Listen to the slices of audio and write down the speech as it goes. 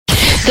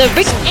The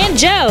Rick and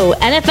Joe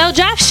NFL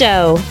Draft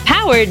Show,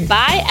 powered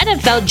by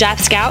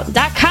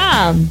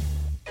NFLDraftScout.com.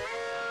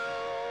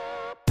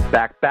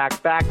 Back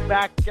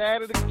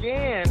at it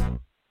again.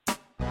 It's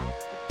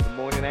the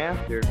morning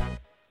after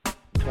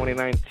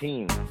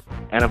 2019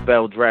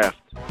 NFL Draft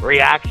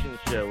Reaction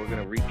Show. We're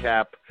going to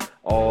recap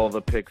all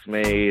the picks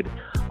made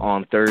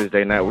on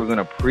Thursday night. We're going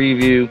to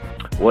preview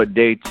what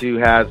day two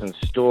has in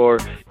store.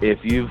 If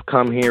you've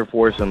come here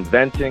for some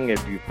venting,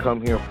 if you've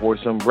come here for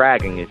some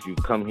bragging, if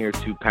you've come here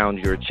to pound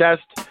your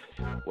chest,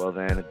 well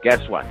then,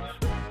 guess what?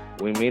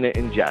 We mean it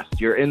in jest.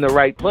 You're in the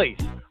right place.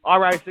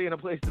 RIC in a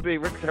place to be.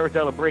 Rick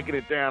Saratella breaking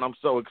it down. I'm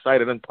so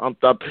excited and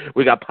pumped up.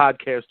 We got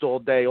podcasts all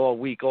day, all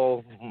week.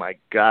 Oh, my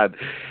God.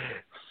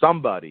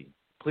 Somebody,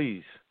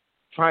 please,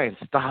 try and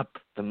stop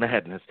the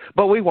madness.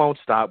 But we won't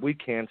stop. We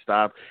can't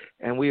stop.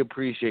 And we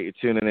appreciate you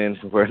tuning in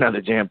for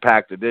another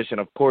jam-packed edition.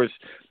 Of course,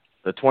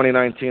 the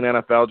 2019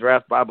 NFL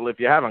Draft Bible. If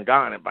you haven't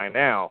gotten it by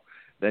now,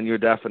 then you're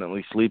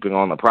definitely sleeping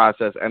on the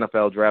process.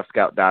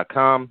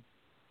 NFLDraftScout.com.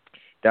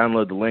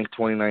 Download the link,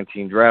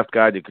 2019 Draft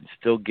Guide. You can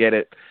still get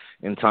it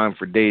in time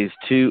for days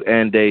 2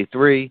 and day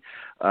 3.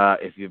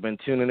 If you've been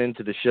tuning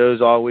into the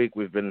shows all week,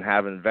 we've been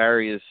having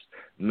various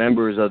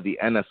members of the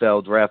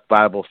NFL Draft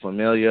Bible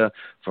Familia,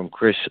 from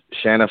Chris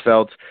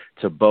Shanafelt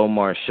to Bo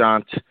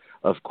Marchant,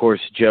 of course,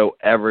 Joe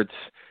Everett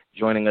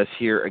joining us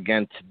here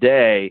again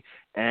today,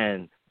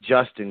 and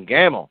Justin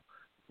Gamble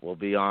will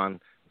be on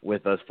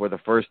with us for the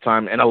first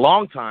time in a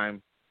long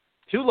time,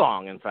 too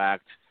long, in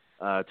fact,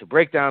 to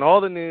break down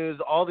all the news,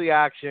 all the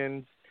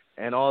actions,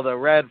 and all the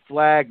red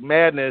flag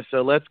madness.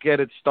 So let's get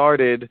it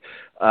started.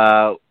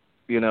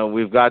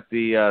 We've got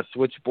the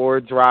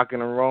switchboards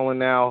rocking and rolling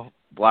now.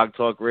 Blog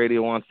Talk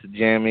Radio wants to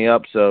jam me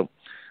up, so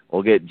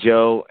we'll get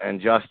Joe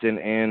and Justin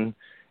in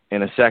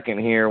a second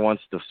here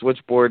once the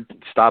switchboard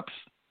stops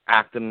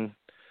acting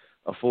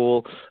a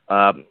fool.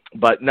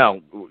 But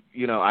no,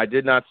 I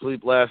did not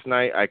sleep last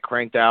night. I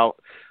cranked out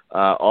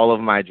all of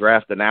my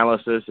draft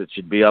analysis. It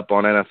should be up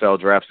on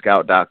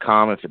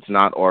NFLDraftScout.com if it's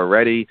not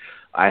already.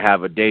 I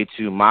have a day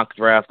 2 mock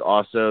draft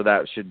also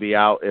that should be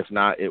out. If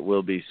not, it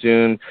will be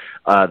soon.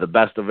 The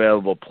best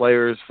available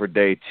players for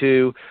day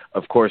 2.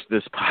 Of course,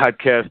 this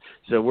podcast.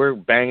 So we're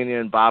banging you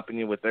and bopping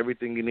you with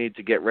everything you need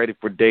to get ready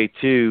for day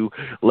 2.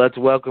 Let's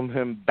welcome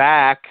him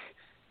back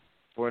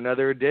for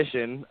another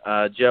edition.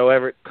 Joe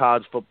Everett,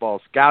 College Football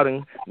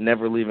Scouting,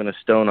 never leaving a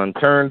stone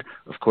unturned.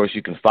 Of course,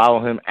 you can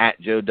follow him at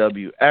Joe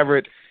W.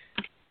 Everett.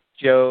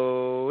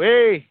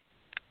 Joey.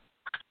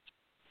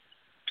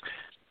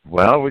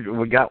 Well,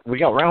 we got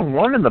round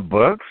 1 in the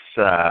books.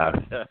 That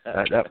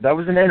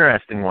was an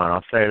interesting one,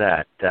 I'll say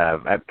that.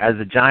 As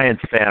a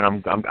Giants fan,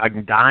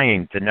 I'm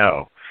dying to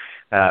know.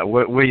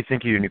 What do you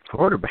think of your new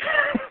quarterback?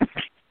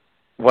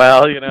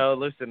 Well,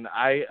 listen,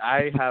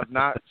 I have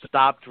not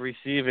stopped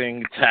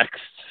receiving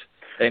texts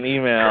and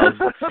emails,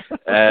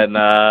 and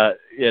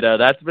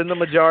that's been the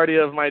majority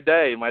of my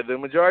day. The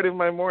majority of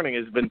my morning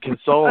has been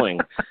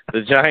consoling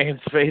the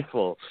Giants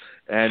faithful.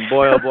 And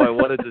boy, oh boy,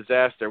 what a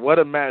disaster! What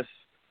a mess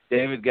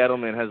David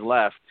Gettleman has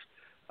left.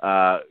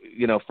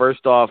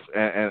 First off,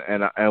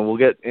 and we'll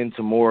get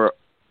into more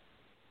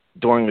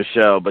during the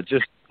show, but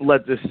just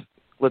let this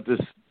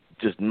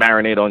just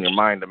marinate on your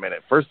mind a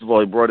minute. First of all,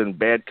 he brought in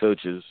bad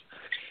coaches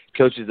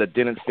that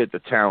didn't fit the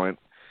talent.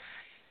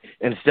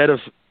 Instead of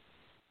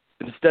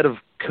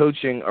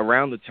coaching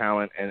around the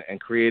talent and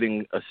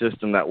creating a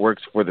system that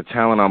works for the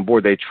talent on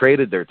board, they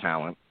traded their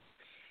talent.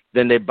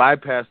 Then they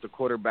bypassed the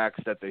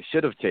quarterbacks that they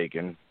should have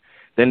taken.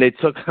 Then they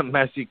took a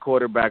messy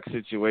quarterback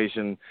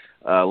situation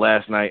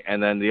last night,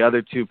 and then the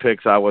other 2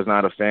 picks I was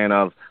not a fan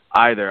of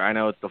either. I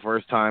know it's the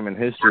first time in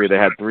history they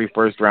had 3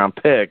 first-round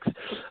picks,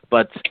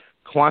 but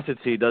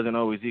quantity doesn't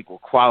always equal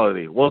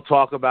quality. We'll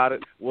talk about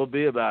it. We'll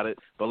be about it.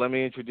 But let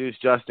me introduce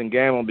Justin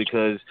Gamble,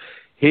 because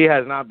he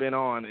has not been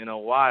on in a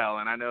while,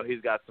 and I know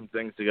he's got some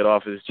things to get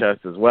off his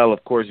chest as well.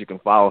 Of course, you can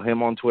follow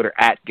him on Twitter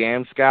at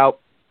GamScout.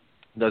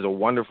 Does a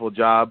wonderful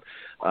job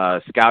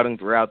scouting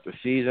throughout the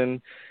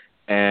season.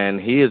 And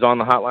he is on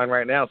the hotline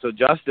right now. So,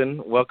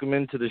 Justin, welcome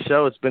into the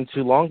show. It's been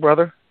too long,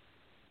 brother.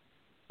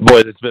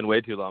 Boys, it's been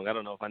way too long. I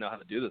don't know if I know how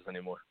to do this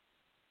anymore.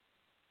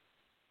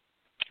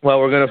 Well,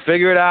 we're going to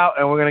figure it out,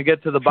 and we're going to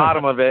get to the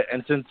bottom of it.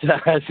 And since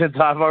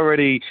I've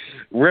already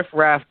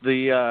riff-raffed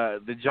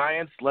the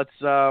Giants, let's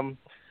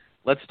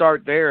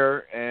start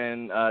there.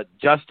 And,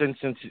 Justin,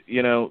 since,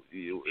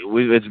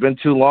 it's been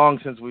too long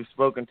since we've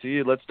spoken to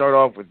you, let's start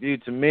off with you.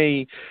 To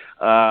me,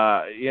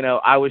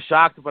 I was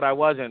shocked, but I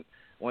wasn't,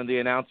 when the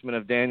announcement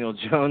of Daniel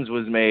Jones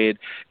was made.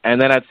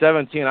 And then at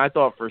 17, I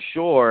thought for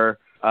sure,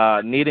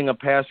 needing a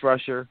pass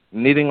rusher,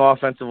 needing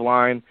offensive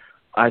line,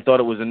 I thought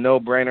it was a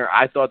no-brainer.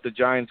 I thought the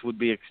Giants would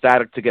be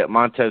ecstatic to get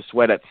Montez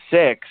Sweat at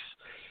 6.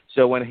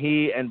 So when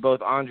he and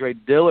both Andre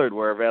Dillard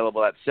were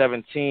available at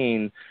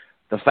 17,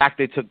 the fact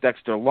they took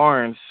Dexter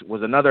Lawrence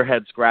was another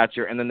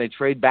head-scratcher. And then they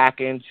trade back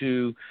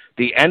into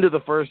the end of the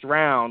first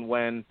round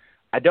when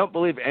I don't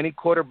believe any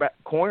cornerbacks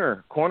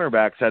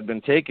had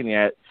been taken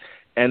yet.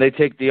 And they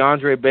take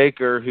DeAndre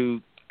Baker,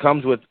 who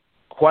comes with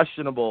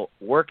questionable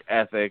work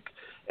ethic,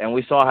 And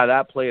we saw how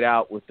that played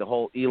out with the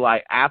whole Eli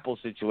Apple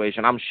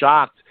situation. I'm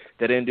shocked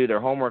they didn't do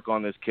their homework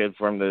on this kid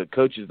from the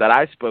coaches that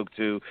I spoke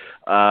to.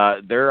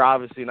 They're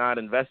obviously not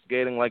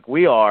investigating like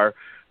we are.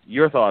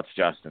 Your thoughts,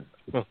 Justin?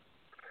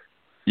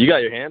 You got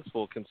your hands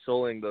full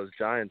consoling those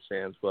Giants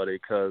fans, buddy,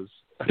 because,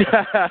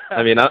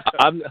 I mean,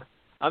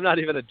 I'm not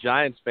even a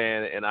Giants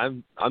fan, and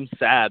I'm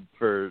sad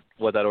for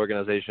what that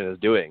organization is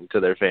doing to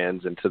their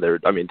fans and to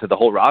the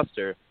whole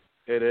roster.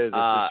 It is. It's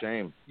a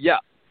shame. Yeah.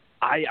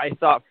 I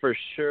thought for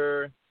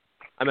sure.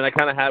 I mean, I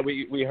kind of had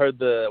we heard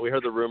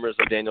the rumors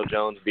of Daniel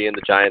Jones being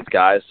the Giants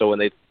guy. So when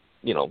they,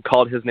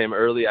 called his name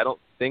early, I don't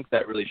think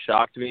that really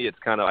shocked me. It's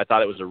kind of, I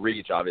thought it was a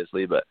reach,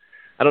 obviously, but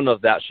I don't know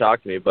if that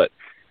shocked me. But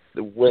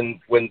when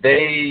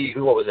they,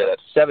 what was it, at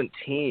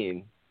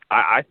 17,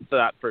 I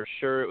thought for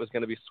sure it was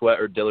going to be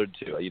Sweat or Dillard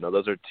too.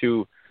 Those are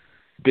two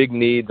big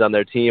needs on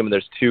their team, and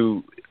there's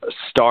two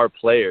star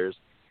players.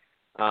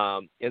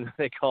 And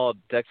they called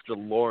Dexter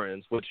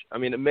Lawrence, which, I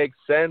mean, it makes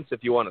sense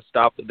if you want to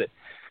stop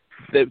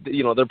they're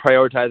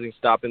prioritizing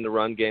stopping the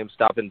run game,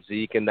 stopping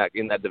Zeke in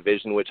that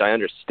division, which I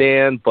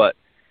understand, but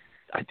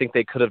I think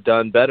they could have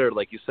done better,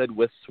 like you said,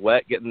 with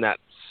Sweat, getting that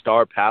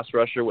star pass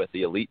rusher with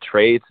the elite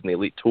traits and the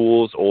elite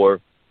tools, or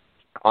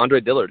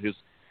Andre Dillard, who's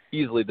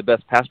easily the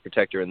best pass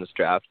protector in this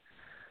draft,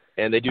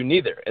 and they do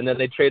neither. And then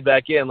they trade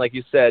back in, like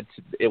you said,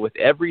 with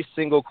every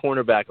single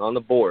cornerback on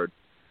the board,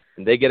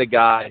 and they get a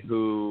guy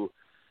who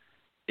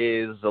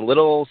is a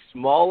little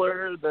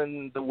smaller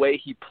than the way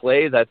he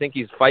plays. I think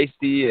he's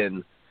feisty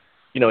and,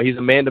 he's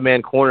a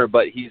man-to-man corner,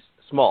 but he's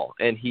small.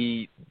 And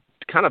he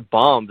kind of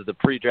bombed the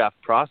pre-draft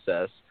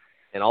process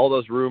and all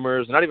those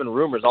rumors, not even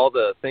rumors, all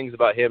the things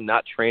about him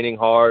not training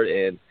hard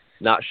and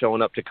not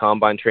showing up to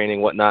combine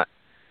training, whatnot.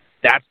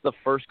 That's the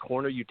first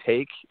corner you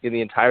take in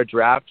the entire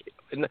draft.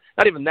 And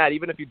not even that.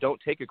 Even if you don't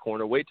take a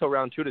corner, wait till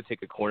round 2 to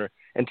take a corner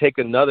and take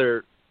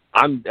another.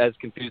 I'm as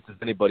confused as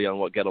anybody on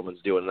what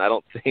Gettleman's doing, and I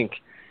don't think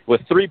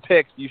with 3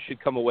 picks you should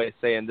come away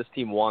saying this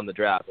team won the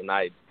draft, and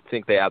I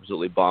think they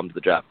absolutely bombed the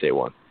draft day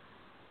one.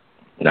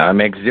 No, it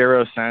makes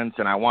zero sense,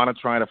 and I want to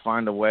try to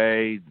find a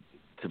way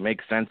to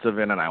make sense of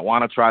it, and I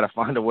want to try to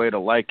find a way to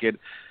like it.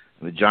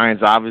 And the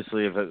Giants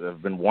obviously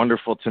have been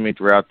wonderful to me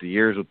throughout the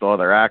years with all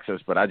their access,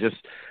 but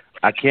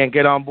I can't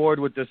get on board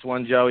with this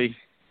one, Joey.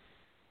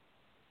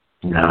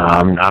 No,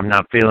 I'm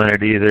not feeling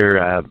it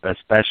either,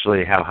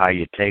 especially how high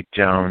you take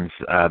Jones.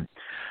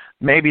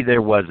 Maybe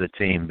there was a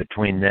team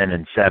between then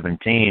and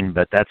 17,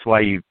 but that's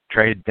why you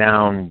trade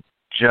down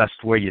just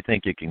where you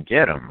think you can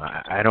get them.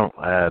 I don't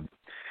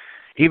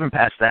even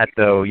past that,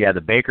 though, yeah,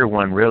 the Baker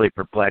one really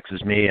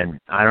perplexes me, and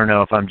I don't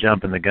know if I'm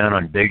jumping the gun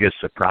on biggest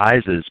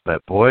surprises,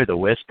 but, boy, the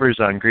whispers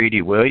on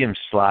Greedy Williams'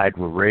 slide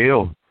were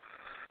real.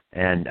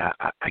 And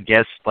I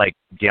guess, like,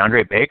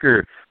 DeAndre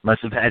Baker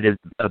must have had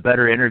a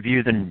better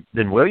interview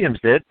than Williams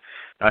did.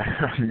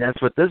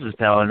 That's what this is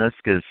telling us,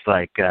 because,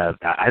 like,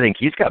 I think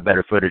he's got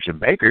better footage than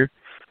Baker.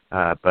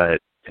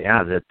 But,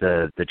 yeah,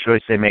 the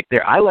choice they make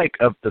there.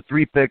 Of the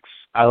 3 picks,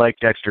 I like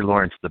Dexter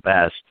Lawrence the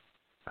best,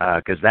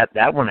 because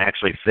that one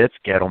actually fits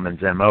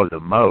Gettleman's MO the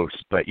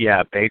most. But,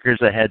 yeah,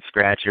 Baker's a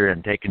head-scratcher,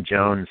 and taking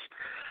Jones,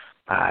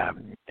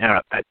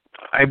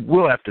 I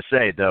will have to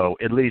say, though,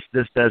 at least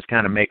this does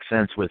kind of make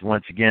sense with,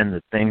 once again,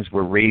 the things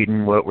we're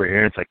reading, what we're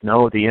hearing. It's like,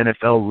 no, the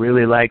NFL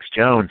really likes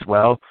Jones.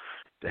 Well,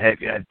 heck,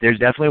 there's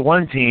definitely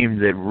one team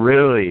that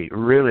really,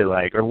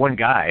 really or one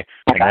guy,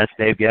 and that's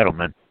Dave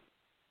Gettleman.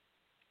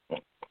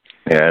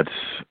 Yeah,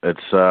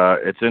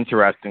 it's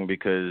interesting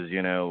because,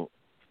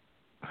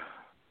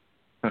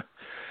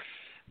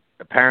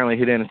 apparently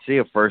he didn't see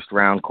a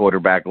first-round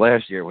quarterback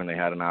last year when they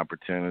had an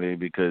opportunity,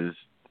 because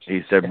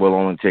he said we'll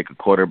only take a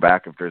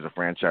quarterback if there's a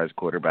franchise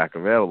quarterback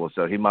available.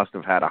 So he must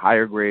have had a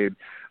higher grade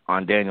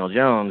on Daniel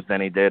Jones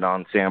than he did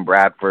on Sam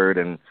Bradford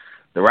and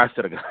the rest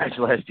of the guys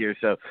last year.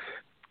 So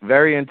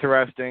very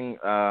interesting,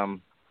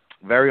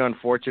 very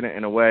unfortunate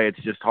in a way.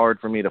 It's just hard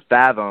for me to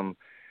fathom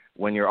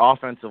when your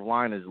offensive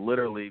line has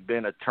literally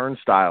been a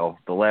turnstile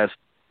the last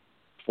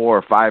 4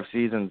 or 5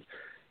 seasons.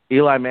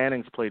 Eli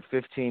Manning's played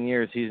 15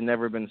 years. He's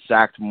never been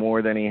sacked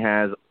more than he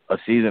has a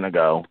season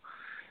ago.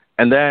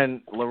 And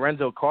then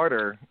Lorenzo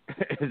Carter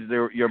is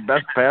your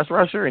best pass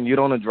rusher, and you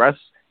don't address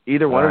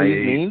either one of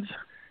these needs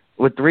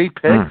with 3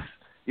 picks.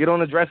 You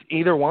don't address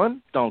either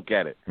one? Don't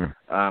get it.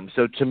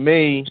 So to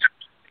me,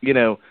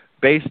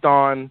 based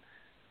on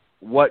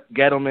what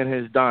Gettleman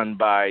has done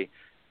by,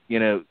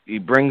 he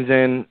brings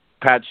in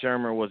Pat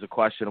Shurmur, was a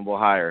questionable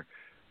hire,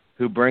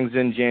 who brings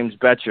in James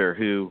Betcher,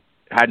 who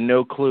had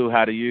no clue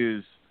how to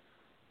use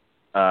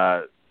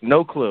Landon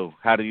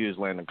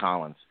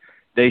Collins.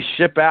 They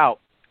ship out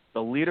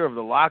the leader of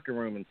the locker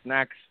room in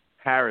Snacks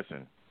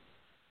Harrison.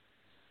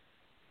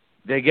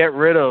 They get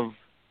rid of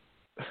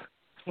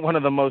one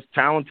of the most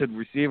talented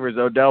receivers,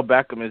 Odell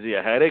Beckham. Is he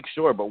a headache?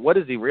 Sure, but what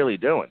is he really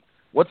doing?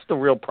 What's the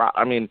real problem?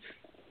 I mean,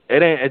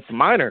 it's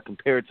minor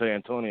compared to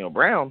Antonio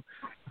Brown.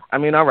 I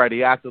mean, all right,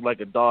 he acted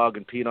like a dog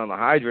and peed on the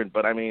hydrant,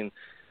 but, I mean,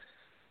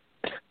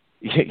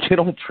 you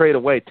don't trade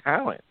away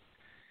talent.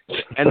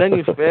 And then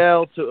you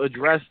fail to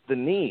address the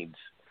needs.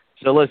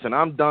 So listen,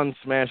 I'm done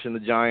smashing the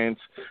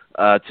Giants.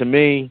 To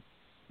me,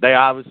 they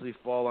obviously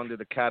fall under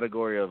the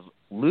category of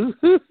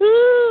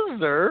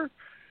loser.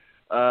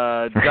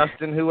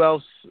 Justin, who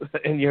else,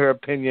 in your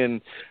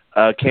opinion,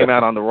 came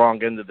out on the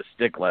wrong end of the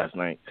stick last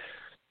night?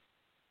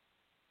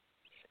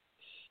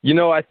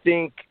 I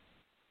think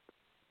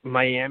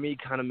Miami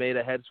kind of made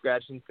a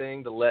head-scratching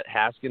thing to let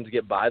Haskins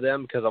get by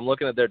them, because I'm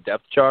looking at their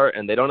depth chart,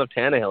 and they don't have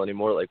Tannehill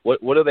anymore. Like,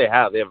 what do they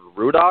have? They have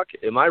Rudock?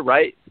 Am I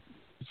right?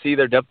 See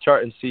their depth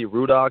chart and see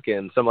Rudock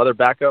and some other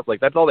backup? Like,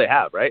 that's all they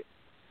have, right?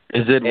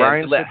 Is it and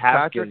Ryan Fitzpatrick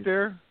Haskins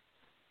there?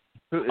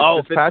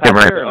 Fitzpatrick.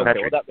 Right.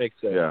 Okay, well, that makes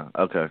sense. Yeah,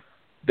 okay.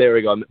 There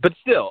we go. But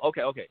still,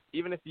 okay.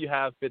 Even if you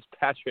have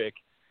Fitzpatrick,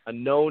 a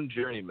known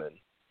journeyman,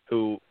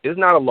 who is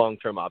not a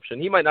long-term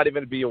option, he might not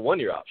even be a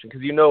one-year option,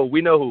 because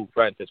we know who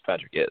Ryan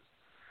Fitzpatrick is.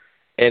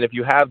 And if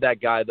you have that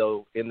guy,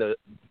 though, in the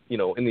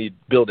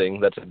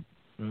building, that's a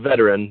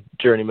veteran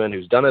journeyman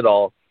who's done it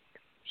all,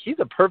 he's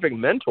a perfect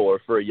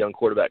mentor for a young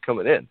quarterback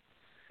coming in.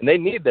 And they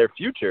need their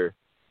future.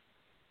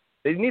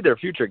 They need their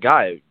future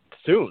guy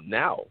soon,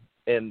 now.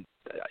 And,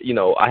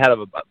 I had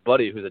a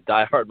buddy who's a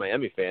diehard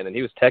Miami fan, and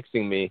he was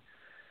texting me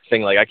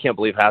saying, like, I can't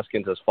believe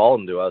Haskins has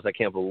fallen to us. I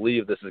can't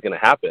believe this is going to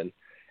happen.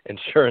 And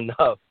sure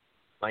enough,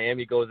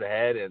 Miami goes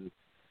ahead and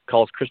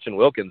calls Christian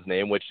Wilkins'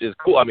 name, which is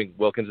cool. I mean,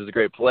 Wilkins is a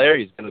great player.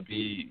 He's going to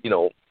be,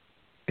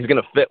 he's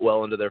going to fit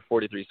well into their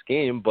 43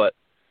 scheme, but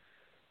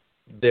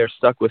they're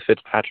stuck with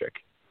Fitzpatrick.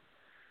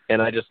 And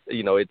I just,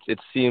 it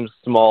seems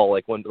small,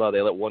 like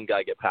they let one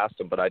guy get past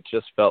him, but I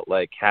just felt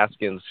like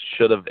Haskins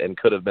should have and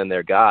could have been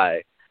their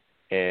guy.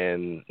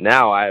 And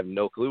now I have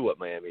no clue what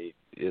Miami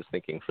is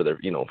thinking for their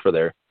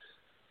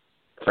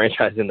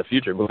franchise in the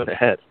future moving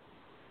ahead.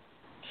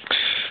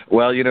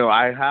 Well,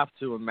 I have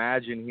to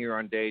imagine here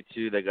on day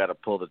 2 they got to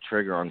pull the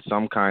trigger on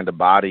some kind of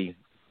body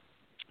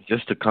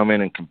just to come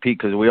in and compete,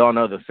 because we all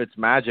know the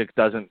Fitzmagic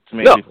doesn't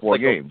maybe 4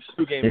 games.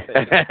 2 games.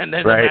 And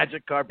then right. The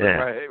magic carpet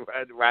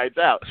rides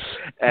out.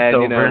 And,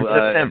 it's over in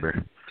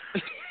September.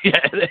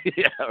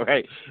 Yeah,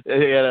 right.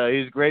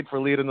 He's great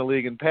for leading the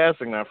league in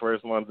passing that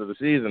first month of the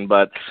season,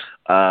 but,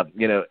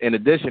 in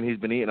addition, he's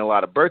been eating a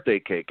lot of birthday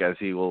cake, as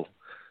he will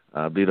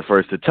be the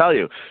first to tell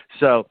you.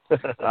 So,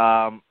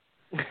 the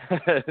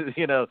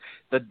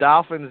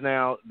Dolphins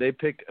now, they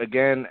pick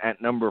again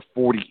at number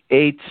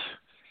 48.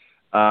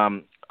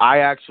 I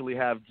actually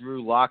have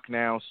Drew Lock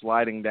now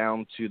sliding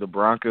down to the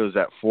Broncos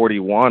at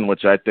 41,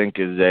 which I think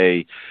is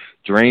a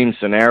dream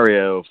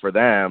scenario for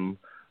them.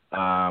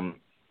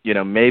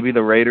 Maybe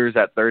the Raiders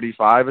at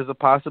 35 is a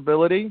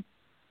possibility,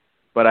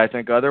 but I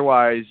think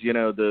otherwise,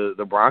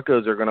 the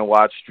Broncos are going to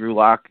watch Drew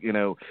Lock.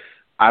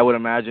 I would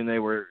imagine they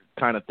were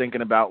kind of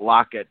thinking about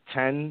Lock at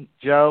 10,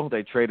 Joe.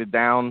 They traded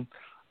down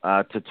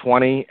to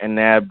 20 and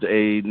nabbed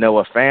a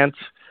Noah Fant.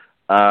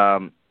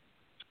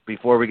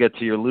 Before we get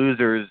to your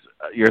losers,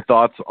 your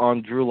thoughts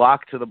on Drew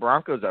Lock to the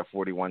Broncos at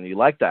 41. You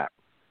like that?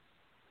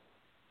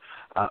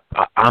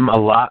 I'm a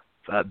lot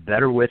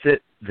better with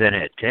it than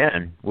at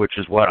 10, which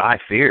is what I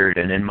feared.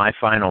 And in my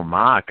final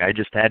mock, I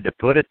just had to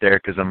put it there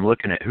because I'm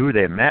looking at who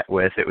they met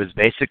with. It was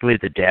basically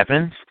the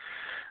Devons,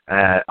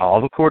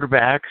 all the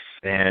quarterbacks,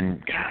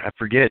 and God, I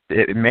forget,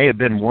 it may have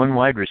been one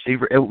wide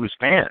receiver. It was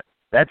Fant.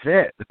 That's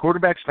it. The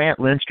quarterbacks, Fant,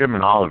 Lindstrom,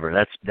 and Oliver.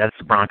 That's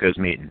the Broncos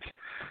meetings.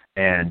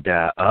 And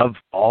of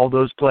all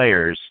those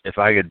players, if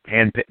I could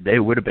handpick, they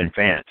would have been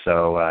Fant.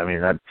 So,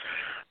 I'm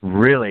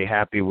really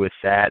happy with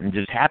that, and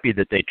just happy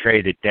that they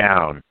traded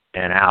down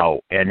and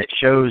out. And it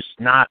shows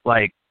not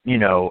like,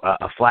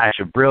 a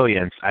flash of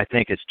brilliance. I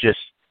think it's just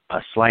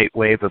a slight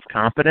wave of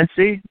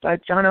competency by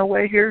John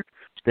Elway here,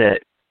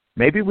 that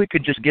maybe we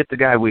could just get the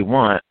guy we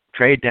want,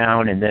 trade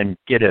down, and then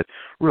get a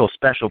real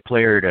special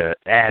player to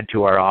add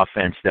to our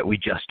offense that we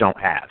just don't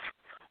have.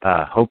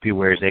 Hope he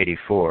wears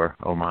 84,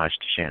 homage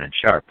to Shannon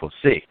Sharp. We'll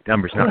see.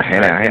 Numbers not Hey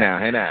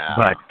now.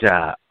 But,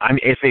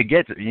 if it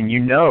gets, and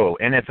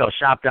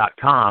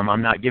NFLshop.com,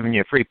 I'm not giving you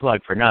a free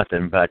plug for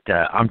nothing, but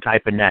I'm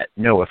typing that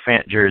Noah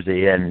Fant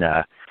jersey in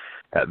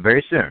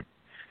very soon.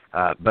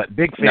 But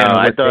big fan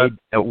of what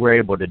they were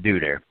able to do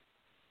there.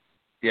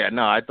 Yeah,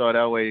 no, I thought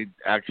Elway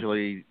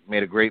actually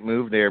made a great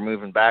move there,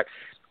 moving back.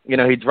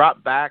 He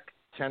dropped back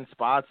 10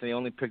 spots, and he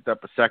only picked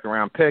up a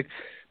second-round pick.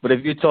 But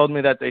if you told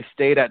me that they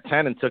stayed at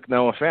 10 and took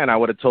Noah Fant, I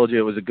would have told you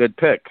it was a good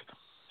pick.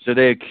 So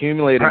they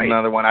accumulated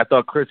another one. I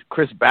thought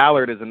Chris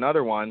Ballard is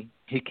another one.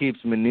 He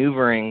keeps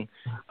maneuvering.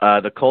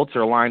 The Colts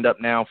are lined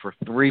up now for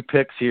 3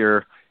 picks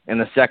here in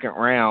the second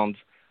round.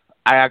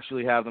 I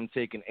actually have them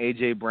taking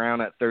A.J.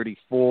 Brown at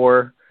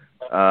 34,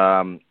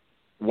 Juan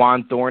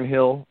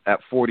Thornhill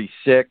at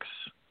 46,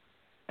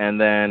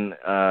 and then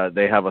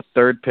they have a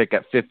third pick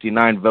at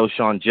 59,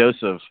 Voshon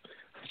Joseph.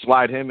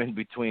 Slide him in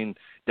between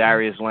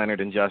Darius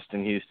Leonard and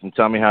Justin Houston.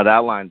 Tell me how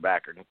that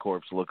linebacker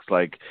corpse looks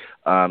like.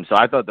 So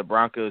I thought the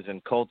Broncos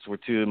and Colts were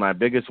 2 of my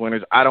biggest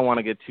winners. I don't want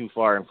to get too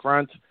far in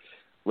front.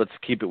 Let's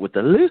keep it with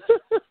the losers.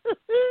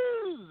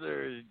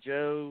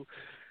 Joe,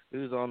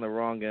 who's on the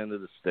wrong end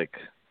of the stick?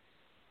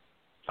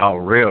 Oh,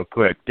 real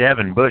quick.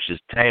 Devin Bush is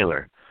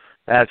Taylor.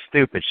 That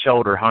stupid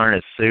shoulder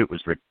harness suit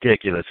was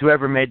ridiculous.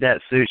 Whoever made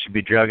that suit should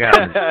be drug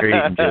out in the street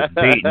and just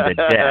beaten to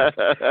death.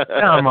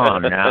 Come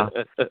on now.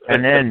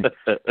 And then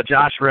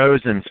Josh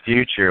Rosen's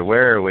future,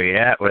 where are we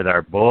at with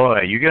our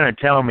boy? You're going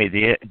to tell me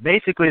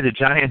basically the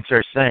Giants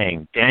are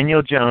saying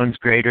Daniel Jones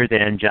greater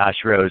than Josh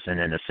Rosen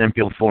in a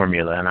simple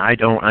formula, and I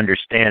don't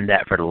understand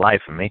that for the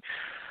life of me.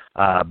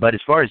 But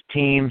as far as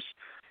teams,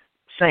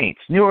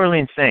 Saints, New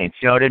Orleans Saints,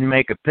 y'all didn't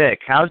make a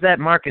pick. How's that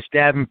Marcus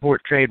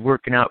Davenport trade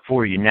working out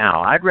for you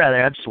now? I'd rather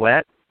have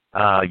Sweat.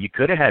 You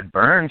could have had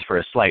Burns for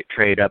a slight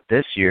trade up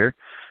this year.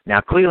 Now,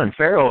 Cleveland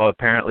Farrell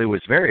apparently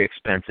was very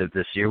expensive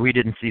this year. We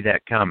didn't see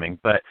that coming.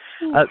 But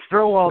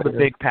throw all the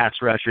big pass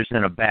rushers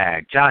in a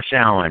bag. Josh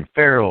Allen,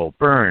 Farrell,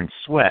 Burns,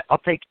 Sweat. I'll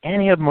take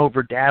any of them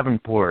over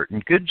Davenport.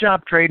 And good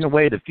job trading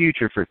away the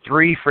future for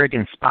 3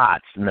 friggin'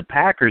 spots. And the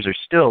Packers are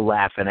still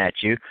laughing at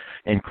you,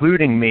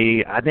 including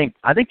me. I think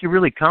you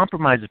really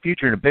compromised the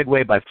future in a big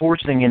way by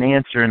forcing an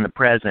answer in the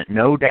present.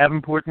 No,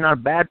 Davenport's not a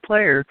bad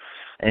player.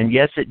 And,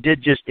 yes,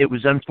 it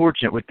was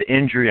unfortunate with the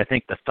injury, I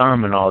think the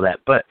thumb and all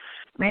that. But,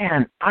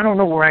 man, I don't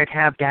know where I'd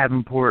have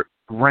Davenport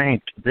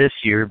ranked this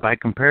year by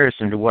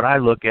comparison to what I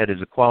look at as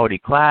a quality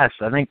class.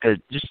 I think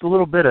just a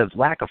little bit of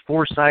lack of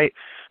foresight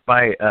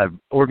by an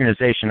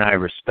organization I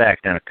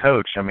respect and a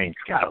coach. I mean,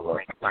 God,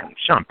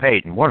 Sean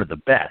Payton, one of the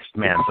best,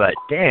 man. But,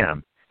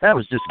 damn, that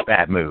was just a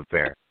bad move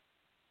there.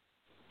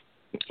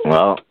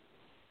 Well,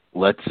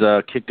 let's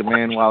kick the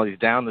man while he's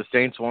down. The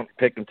Saints won't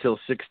pick until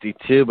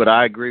 62, but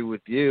I agree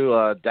with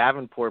you.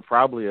 Davenport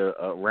probably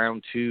a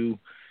round 2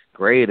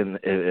 grade, and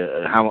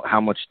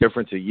how much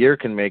difference a year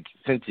can make.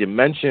 Since you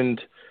mentioned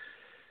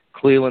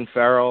Cleveland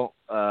Farrell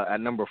at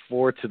number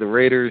 4 to the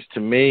Raiders, to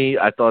me,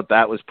 I thought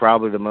that was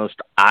probably the most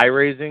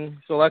eye-raising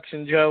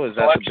selection, Joe. Is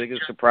that the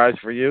biggest surprise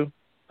for you?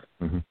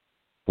 Mm-hmm.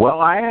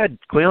 Well, I had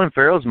Cleveland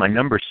Farrell as my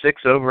number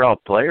 6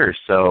 overall player,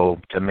 so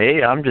to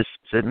me, I'm just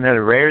sitting there.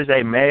 The Raiders,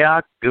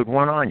 Mayock, good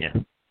one on you.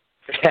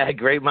 Yeah,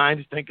 great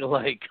minds think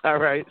alike. All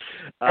right.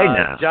 Hey,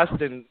 now.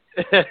 Justin,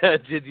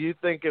 did you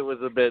think it was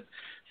a bit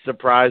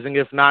surprising?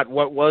 If not,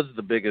 what was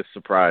the biggest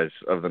surprise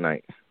of the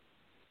night?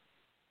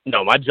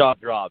 No, my jaw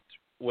dropped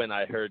when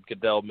I heard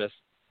Goodell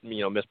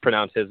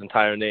mispronounce his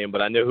entire name,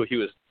 but I knew who he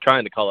was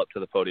trying to call up to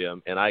the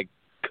podium, and I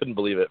couldn't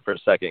believe it for a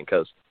second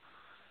because,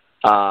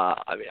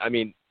 I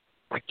mean,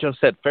 like Joe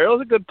said,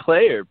 Farrell's a good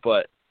player,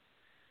 but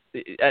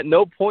at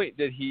no point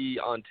did he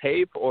on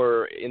tape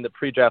or in the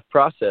pre-draft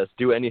process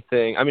do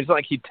anything. I mean, it's not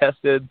like he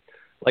tested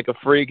like a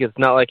freak. It's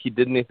not like he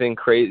did anything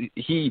crazy.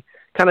 He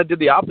kind of did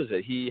the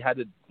opposite. He had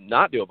to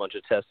not do a bunch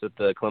of tests at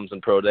the Clemson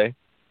Pro Day,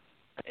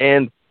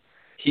 and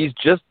he's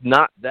just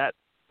not that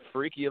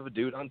freaky of a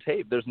dude on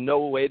tape. There's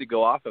no way to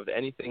go off of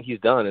anything he's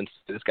done, and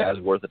this guy's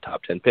worth a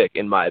top 10 pick,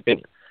 in my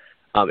opinion.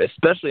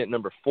 Especially at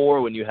number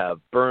 4 when you have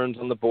Burns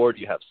on the board,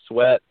 you have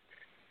Sweat,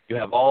 you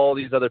have all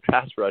these other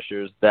pass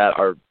rushers that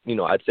are,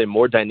 I'd say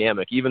more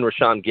dynamic. Even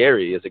Rashawn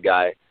Gary is a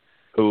guy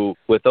who,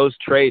 with those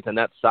traits and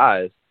that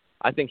size,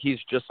 I think he's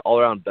just all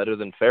around better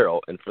than Farrell.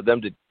 And for them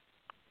to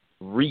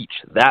reach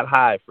that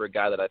high for a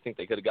guy that I think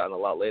they could have gotten a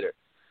lot later,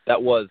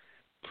 that was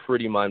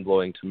pretty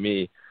mind-blowing to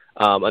me.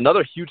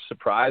 Another huge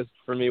surprise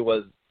for me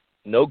was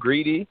no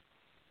Greedy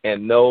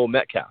and no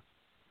Metcalf.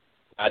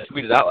 I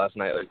tweeted out last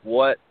night,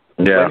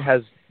 when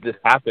has this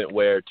happened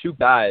where 2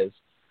 guys,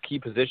 key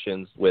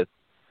positions with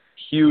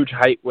huge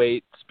height,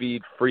 weight,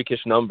 speed, freakish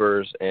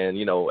numbers, and,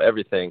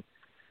 everything,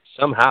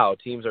 somehow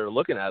teams are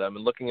looking at them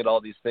and looking at all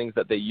these things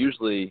that they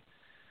usually,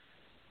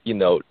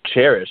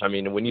 cherish. I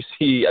mean, when you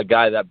see a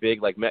guy that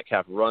big like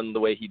Metcalf run the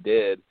way he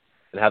did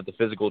and have the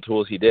physical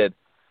tools he did,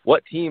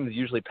 what teams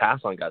usually pass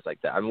on guys like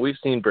that? I mean, we've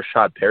seen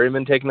Brashad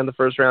Perryman taken in the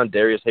first round,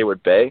 Darius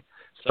Hayward-Bay.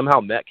 Somehow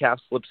Metcalf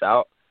slips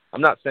out.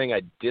 I'm not saying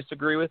I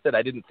disagree with it.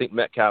 I didn't think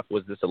Metcalf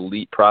was this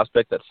elite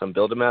prospect that some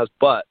build him as,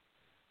 but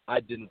I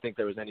didn't think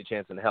there was any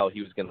chance in hell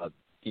he was going to,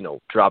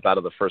 drop out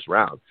of the first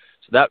round.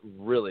 So that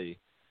really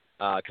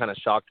kind of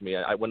shocked me.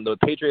 When the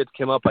Patriots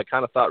came up, I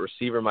kind of thought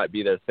receiver might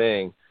be their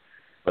thing,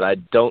 but I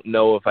don't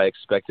know if I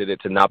expected it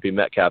to not be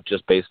Metcalf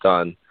just based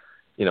on,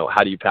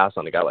 how do you pass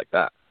on a guy like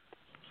that?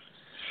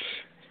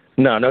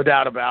 No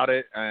doubt about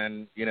it.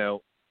 And,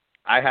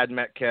 I had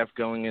Metcalf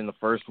going in the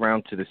first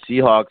round to the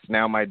Seahawks.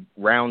 Now my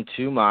round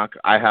 2 mock,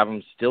 I have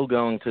him still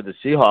going to the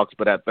Seahawks,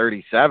 but at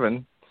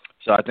 37.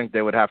 So I think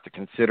they would have to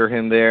consider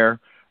him there.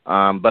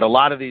 But a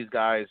lot of these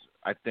guys,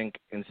 I think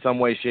in some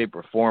way, shape,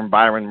 or form,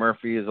 Byron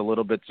Murphy is a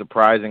little bit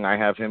surprising. I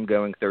have him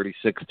going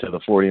 36 to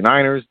the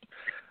 49ers.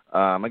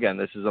 Again,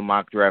 this is a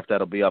mock draft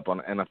that'll be up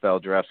on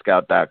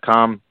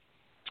NFLDraftScout.com.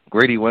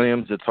 Grady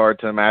Williams, it's hard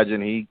to imagine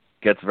he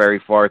gets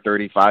very far,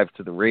 35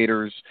 to the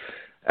Raiders.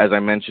 As I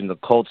mentioned, the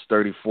Colts,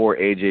 34,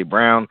 A.J.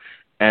 Brown.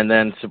 And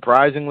then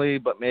surprisingly,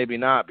 but maybe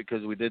not,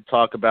 because we did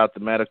talk about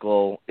the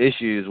medical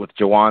issues with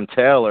Jawan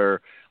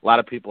Taylor. A lot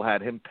of people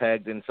had him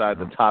pegged inside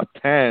the top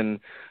 10.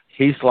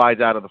 He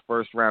slides out of the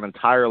first round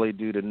entirely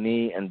due to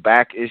knee and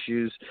back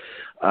issues.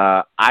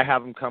 I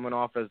have him coming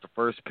off as the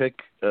first pick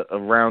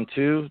of round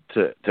 2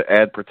 to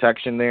add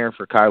protection there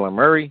for Kyler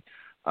Murray.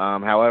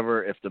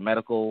 However, if the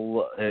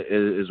medical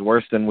is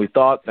worse than we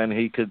thought, then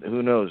he could.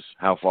 Who knows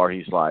how far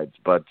he slides?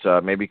 But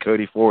maybe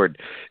Cody Ford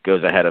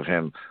goes ahead of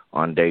him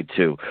on day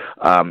 2.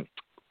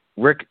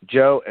 Rick,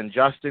 Joe, and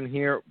Justin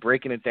here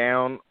breaking it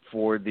down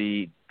for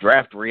the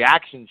draft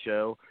reaction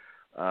show.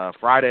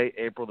 Friday,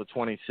 April the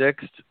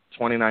 26th,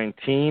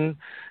 2019.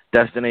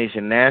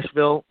 Destination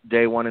Nashville.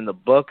 Day 1 in the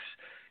books.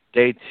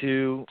 Day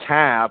 2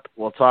 tap.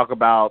 We'll talk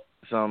about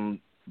some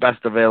best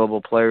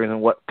available players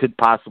and what could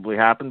possibly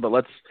happen. But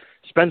let's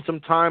spend some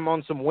time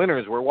on some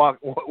winners. We're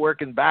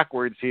working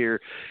backwards here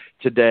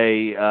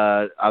today.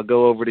 I'll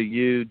go over to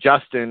you,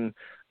 Justin.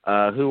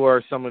 Who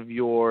are some of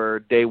your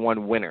day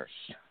 1 winners?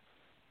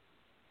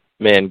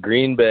 Man,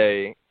 Green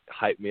Bay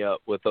hyped me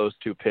up with those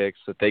 2 picks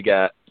that they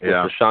got with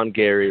Rashawn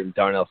Gary and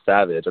Darnell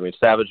Savage. I mean,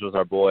 Savage was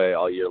our boy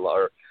all year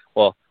long.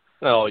 Well,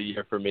 not all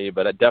year for me,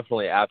 but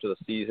definitely after the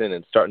season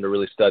and starting to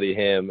really study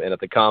him. And at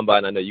the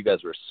Combine, I know you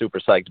guys were super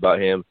psyched about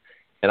him.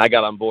 And I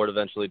got on board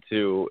eventually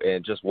too.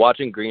 And just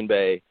watching Green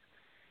Bay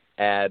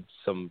add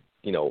some,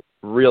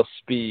 real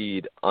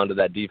speed onto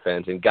that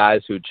defense and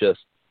guys who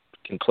just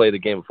can play the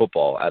game of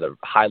football at a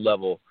high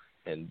level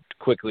and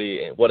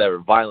quickly and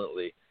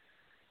violently.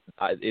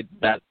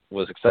 That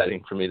was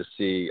exciting for me to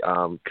see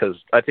because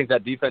I think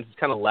that defense has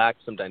kind of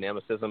lacked some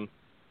dynamicism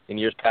in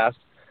years past.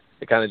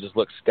 They kind of just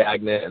look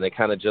stagnant, and they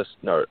kind of just,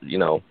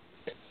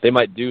 they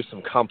might do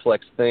some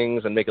complex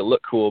things and make it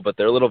look cool, but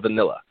they're a little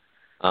vanilla.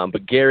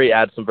 But Gary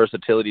adds some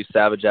versatility,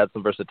 Savage adds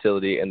some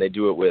versatility, and they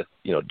do it with,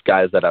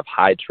 guys that have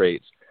high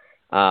traits,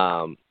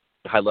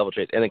 high-level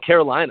traits. And then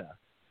Carolina,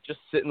 just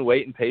sitting,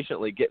 waiting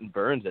patiently, getting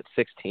Burns at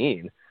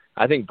 16.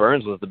 I think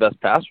Burns was the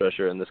best pass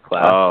rusher in this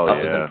class.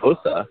 Other than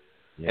Bosa.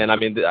 Yeah. And, I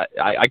mean,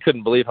 I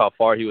couldn't believe how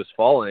far he was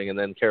falling, and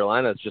then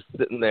Carolina's just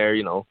sitting there,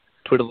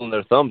 twiddling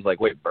their thumbs like,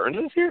 wait, Burns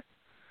is here?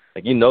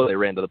 Like, they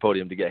ran to the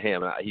podium to get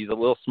him. He's a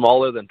little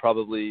smaller than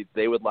probably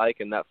they would like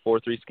in that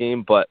 4-3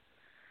 scheme, but,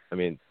 I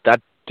mean, that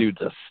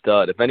dude's a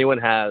stud. If anyone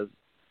has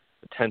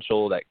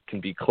potential that can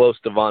be close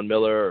to Von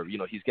Miller or,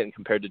 he's getting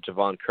compared to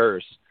Javon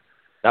Curse,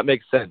 that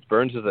makes sense.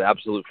 Burns is an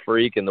absolute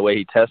freak, and the way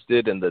he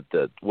tested and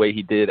the way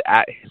he did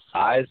at his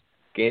size,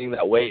 gaining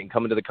that weight and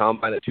coming to the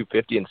Combine at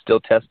 250 and still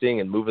testing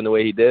and moving the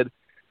way he did,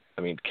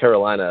 I mean,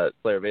 Carolina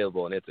player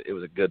available, and it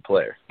was a good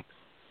player.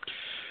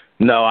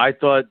 No, I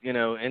thought, in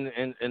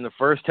the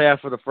first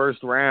half of the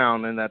first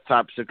round, in that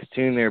top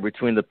 16 there,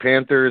 between the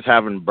Panthers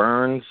having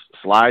Burns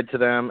slide to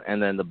them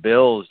and then the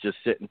Bills just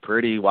sitting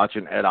pretty,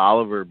 watching Ed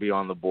Oliver be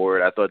on the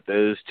board, I thought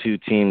those 2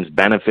 teams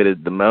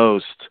benefited the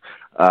most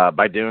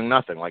by doing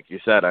nothing. Like you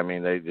said, I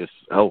mean, they just,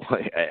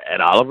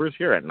 Ed Oliver's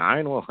here at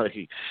 9? Well,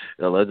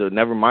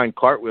 never mind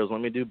cartwheels,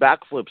 let me do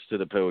backflips to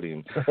the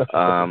podium.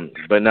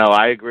 But no,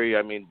 I agree.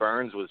 I mean,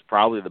 Burns was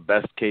probably the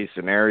best case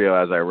scenario,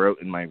 as I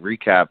wrote in my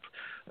recap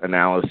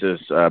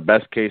analysis,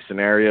 best case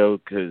scenario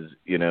because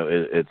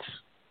it's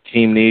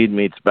team need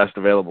meets best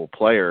available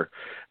player.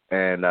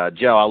 And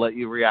Joe, I'll let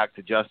you react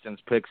to Justin's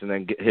picks and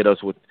then hit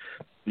us with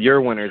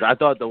your winners. I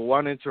thought the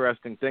one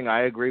interesting thing,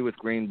 I agree with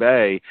Green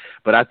Bay,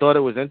 but I thought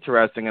it was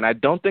interesting, and I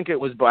don't think it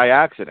was by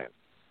accident.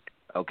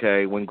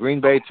 Okay, when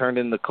Green Bay turned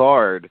in the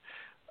card,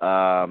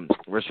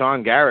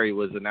 Rashawn Gary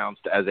was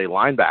announced as a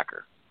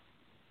linebacker.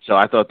 So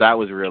I thought that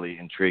was really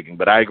intriguing.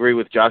 But I agree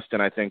with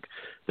Justin. I think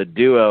the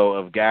duo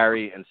of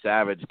Gary and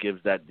Savage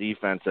gives that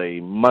defense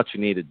a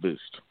much-needed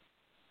boost.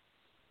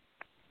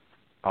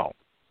 Oh,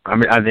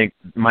 I think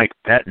Mike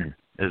Pettin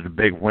is a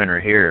big winner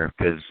here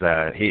because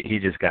he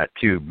just got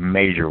 2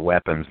 major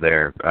weapons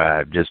there.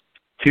 Just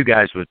 2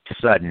 guys with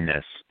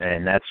suddenness,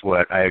 and that's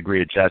what I agree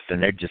with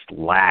Justin. They just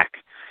lack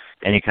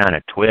any kind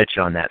of twitch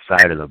on that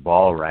side of the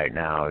ball right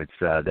now.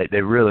 It's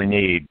they really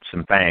need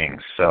some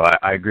fangs. So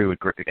I agree with,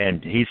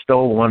 and he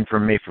stole one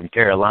from me from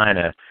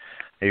Carolina.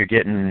 You're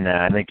getting,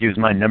 I think he was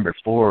my number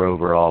 4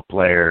 overall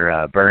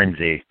player,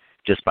 Burnsy,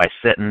 just by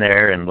sitting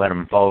there and let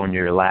him fall in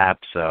your lap.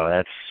 So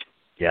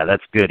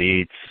that's good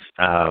eats.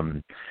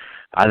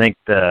 I think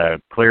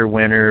the clear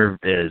winner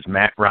is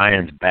Matt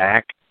Ryan's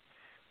back.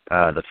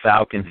 The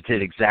Falcons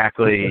did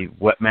exactly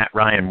what Matt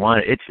Ryan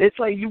wanted. It's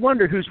like you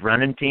wonder who's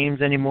running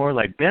teams anymore.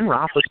 Like Ben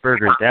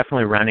Roethlisberger is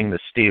definitely running the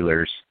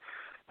Steelers.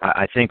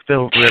 I think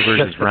Philip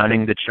Rivers is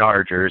running the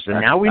Chargers,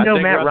 and now we know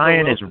Matt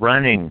Ryan is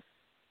running.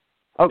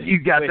 Oh, you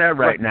got that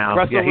right now.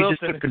 Russell He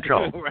just took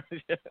control.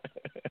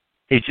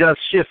 He just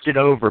shifted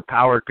over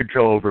power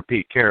control over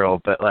Pete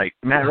Carroll. But, like,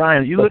 Matt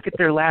Ryan, you look at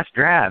their last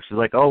drafts. It's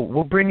like, oh,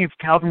 we'll bring you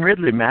Calvin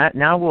Ridley, Matt.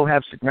 Now we'll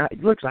have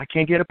 – look, I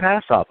can't get a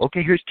pass off.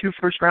 Okay, here's 2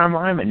 first-round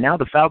linemen. Now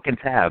the Falcons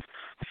have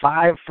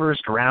 5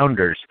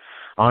 first-rounders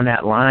on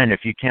that line.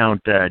 If you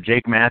count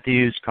Jake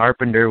Matthews,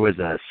 Carpenter was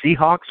a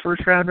Seahawks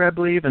first-rounder, I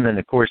believe, and then,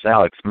 of course,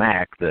 Alex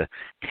Mack, the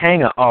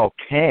king of all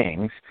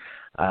kings.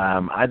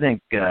 I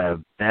think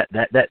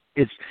that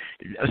is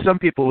some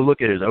people will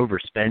look at it as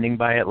overspending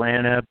by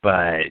Atlanta,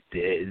 but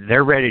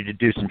they're ready to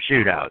do some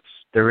shootouts.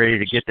 They're ready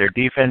to get their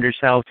defenders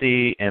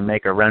healthy and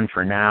make a run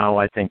for now.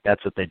 I think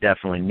that's what they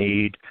definitely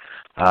need.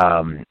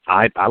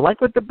 I like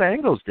what the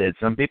Bengals did.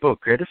 Some people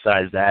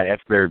criticize that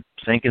after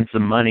sinking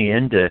some money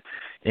into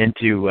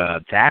into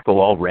tackle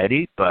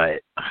already,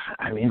 but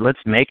I mean, let's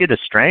make it a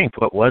strength.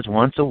 What was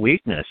once a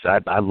weakness.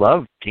 I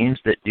love teams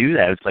that do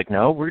that. It's like,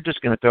 no, we're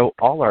just going to throw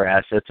all our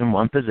assets in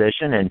one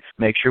position and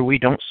make sure we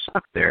don't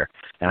suck there.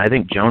 And I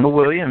think Jonah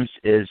Williams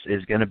is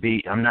going to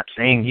be, I'm not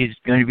saying he's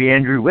going to be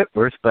Andrew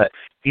Whitworth, but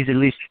he's at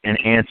least an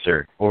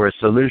answer or a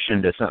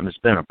solution to something that's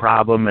been a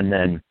problem. And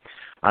then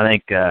I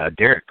think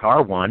Derek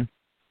Carr won.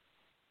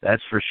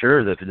 That's for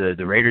sure.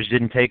 The Raiders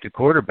didn't take a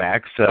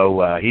quarterback,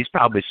 so he's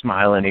probably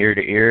smiling ear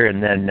to ear.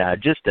 And then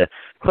just to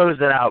close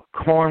it out,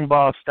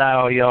 cornball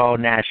style, y'all,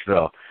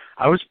 Nashville.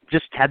 I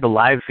just had the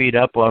live feed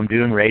up while I'm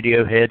doing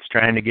radio hits,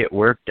 trying to get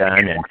work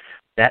done, and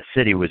that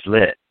city was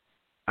lit.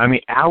 I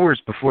mean,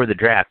 hours before the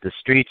draft, the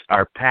streets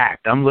are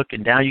packed. I'm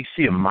looking down. You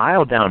see a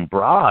mile down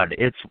Broad.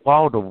 It's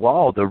wall to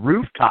wall. The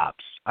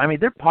rooftops. I mean,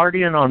 they're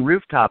partying on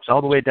rooftops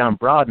all the way down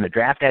Broad, and the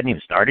draft hadn't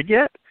even started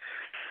yet.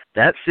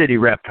 That city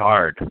repped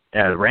hard.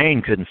 The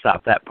rain couldn't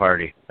stop that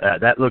party.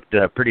 That looked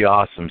pretty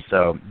awesome.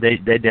 So they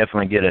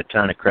definitely get a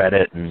ton of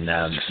credit. And,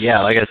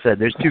 yeah, like I said,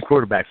 there's two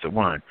quarterbacks that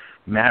won,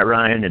 Matt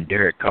Ryan and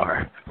Derek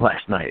Carr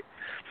last night.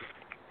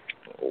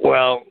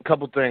 Well, a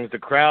couple things. The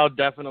crowd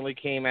definitely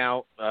came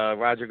out.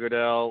 Roger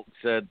Goodell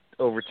said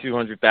over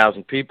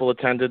 200,000 people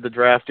attended the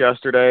draft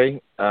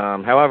yesterday.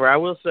 However, I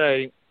will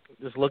say,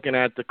 just looking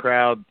at the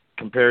crowd,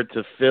 compared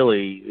to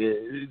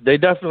Philly, they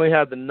definitely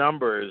had the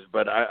numbers,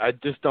 but I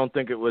just don't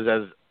think it was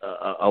as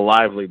a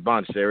lively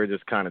bunch. They were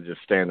just kind of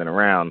just standing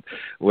around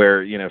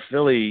where,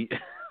 Philly,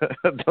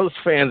 those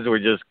fans were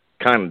just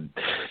kind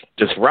of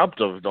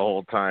disruptive the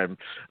whole time.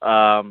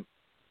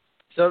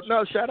 So,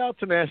 no, shout out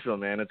to Nashville,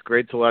 man. It's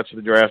great to watch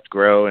the draft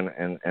grow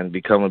and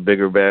become a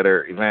bigger,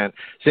 better event.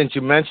 Since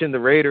you mentioned the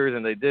Raiders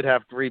and they did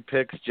have 3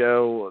 picks,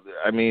 Joe,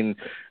 I mean,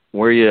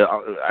 were you?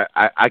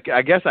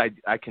 I guess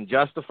I can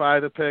justify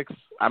the picks.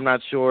 I'm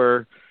not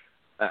sure.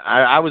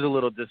 I was a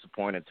little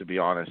disappointed, to be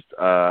honest.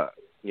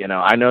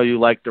 I know you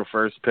liked their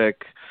first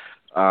pick.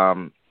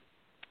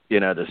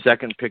 The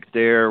second pick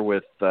there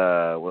with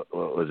what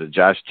was it,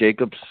 Josh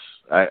Jacobs?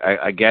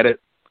 I get it.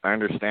 I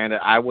understand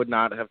it. I would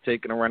not have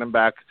taken a running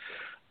back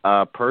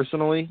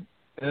personally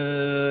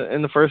in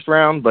the first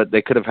round, but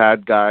they could have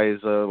had guys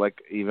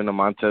like even a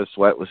Montez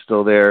Sweat was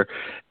still there,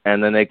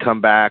 and then they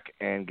come back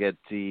and get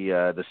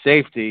the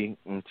safety.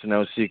 It's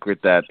no secret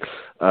that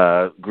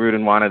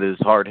Gruden wanted his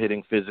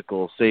hard-hitting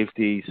physical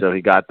safety, so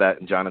he got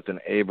that in Jonathan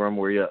Abram.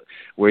 Were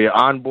you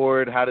on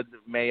board? How did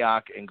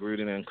Mayock and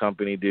Gruden and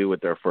company do with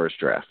their first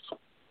drafts?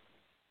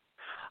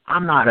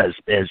 I'm not as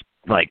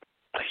like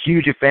a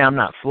huge a fan. I'm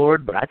not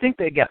floored, but I think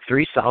they got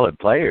 3 solid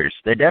players.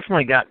 They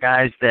definitely got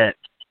guys that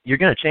you're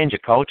going to change a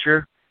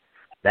culture.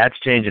 That's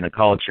changing a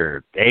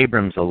culture.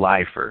 Abram's a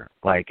lifer.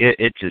 Like,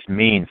 it just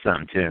means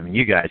something to him.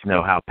 You guys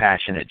know how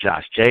passionate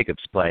Josh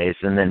Jacobs plays.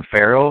 And then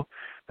Farrell,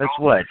 that's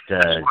what,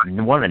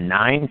 one of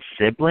 9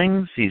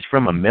 siblings. He's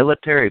from a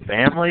military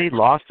family,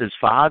 lost his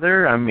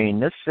father. I mean,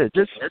 this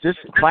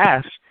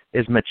class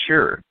is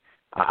mature.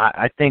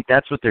 I think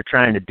that's what they're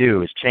trying to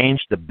do, is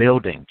change the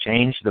building,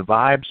 change the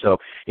vibe. So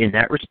in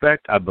that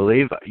respect, I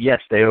believe, yes,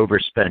 they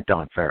overspent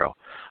on Farrell.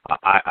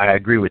 I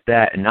agree with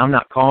that. And I'm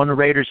not calling the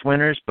Raiders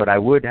winners, but I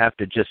would have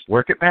to just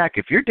work it back.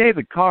 If you're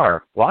David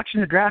Carr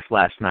watching the draft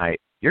last night,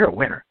 you're a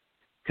winner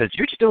because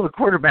you're still the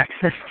quarterback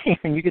of this team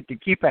and you get to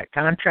keep that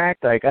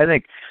contract. Like, I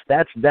think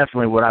that's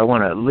definitely what I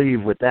want to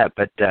leave with that.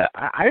 But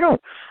I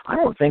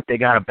don't think they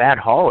got a bad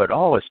haul at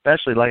all,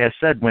 especially, like I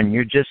said, when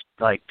you're just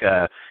like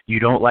you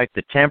don't like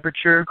the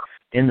temperature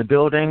in the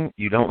building,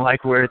 you don't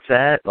like where it's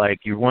at,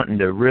 like you're wanting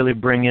to really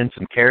bring in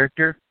some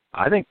character.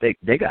 I think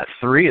they got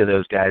 3 of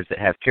those guys that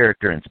have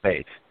character in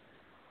space.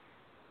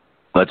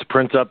 Let's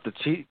print up the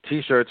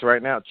T-shirts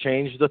right now.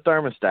 Change the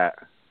thermostat.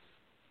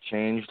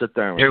 Change the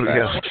thermostat. Here we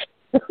go.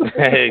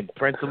 Hey,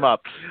 print them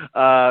up.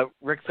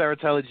 Rick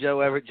Saratella, Joe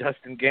Everett,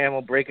 Justin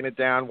Gamble, breaking it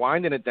down,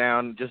 winding it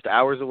down. Just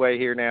hours away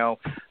here now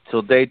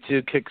till day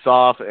 2 kicks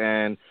off.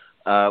 And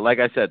like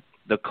I said,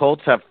 the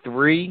Colts have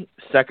 3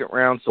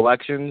 second-round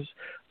selections.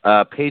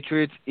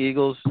 Patriots,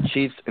 Eagles,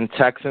 Chiefs, and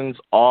Texans,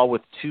 all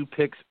with 2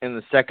 picks in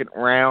the second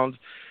round.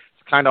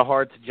 It's kind of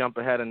hard to jump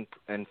ahead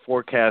and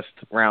forecast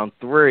round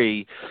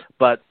 3,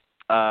 but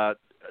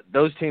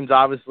those teams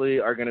obviously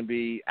are going to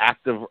be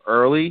active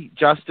early.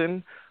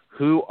 Justin,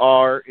 who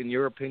are, in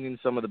your opinion,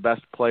 some of the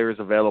best players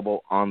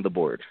available on the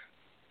board?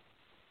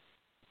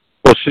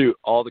 Well, shoot,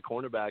 all the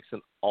cornerbacks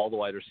and all the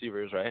wide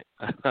receivers, right?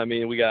 I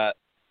mean, we got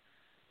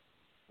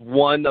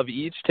 1 of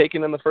each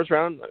taken in the first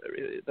round.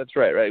 That's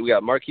right. We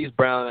got Marquise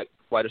Brown at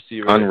wide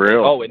receiver.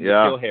 Unreal. Oh, and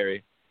N'Keal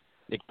Harry.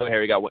 N'Keal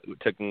Harry got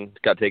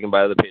taken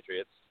by the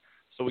Patriots.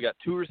 So we got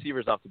 2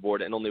 receivers off the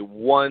board and only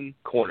 1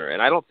 corner.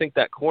 And I don't think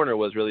that corner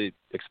was really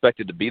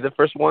expected to be the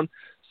first one.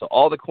 So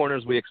all the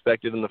corners we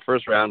expected in the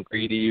first round,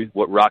 Greedy,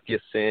 Rocky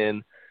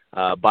Sin,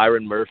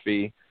 Byron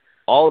Murphy,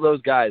 all of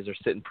those guys are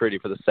sitting pretty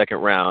for the second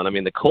round. I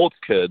mean, the Colts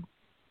could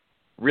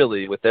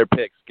really, with their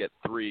picks, get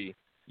 3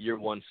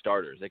 year-1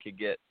 starters. They could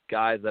get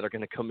guys that are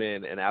going to come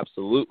in and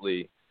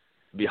absolutely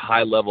be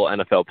high-level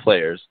NFL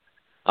players.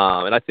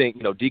 And I think,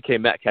 DK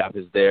Metcalf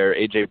is there.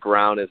 A.J.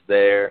 Brown is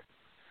there.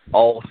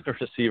 all the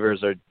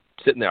receivers are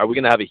sitting there. Are we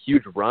going to have a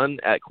huge run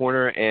at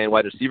corner and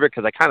wide receiver?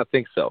 Because I kind of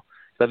think so.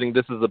 I think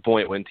this is the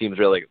point when teams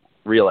really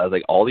realize,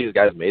 like, all these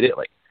guys made it.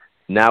 Like,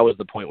 now is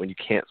the point when you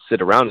can't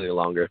sit around any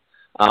longer.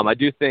 I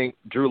do think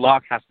Drew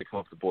Lock has to come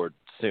off the board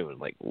soon.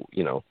 Like,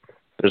 you know,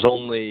 there's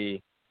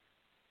only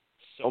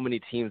so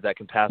many teams that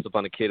can pass up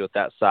on a kid with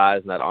that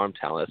size and that arm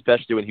talent,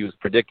 especially when he was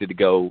predicted to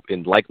go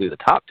in likely the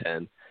top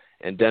 10,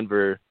 and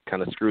Denver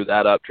kind of screwed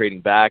that up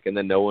trading back, and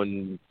then no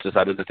one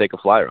decided to take a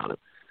flyer on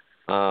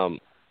him.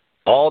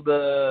 All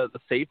the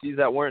safeties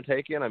that weren't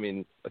taken, I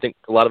mean, I think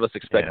a lot of us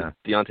expected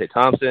Deontay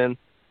Thompson,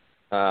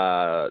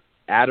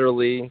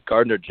 Adderley,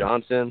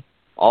 Gardner-Johnson.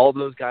 All of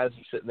those guys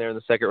are sitting there in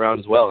the second round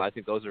as well, and I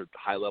think those are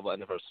high-level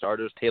NFL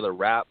starters. Taylor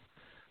Rapp.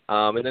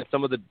 And then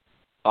some of the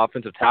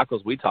offensive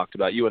tackles we talked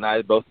about, you and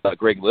I both thought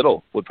Greg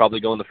Little would probably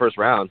go in the first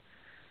round.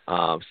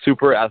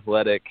 Super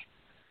athletic,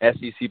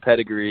 SEC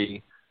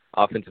pedigree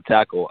offensive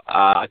tackle.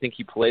 I think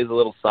he plays a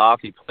little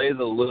soft. He plays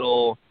with a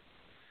little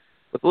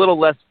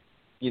less,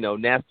 you know,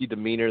 nasty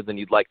demeanor than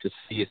you'd like to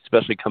see,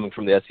 especially coming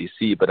from the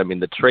SEC. But, I mean,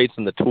 the traits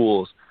and the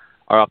tools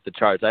are off the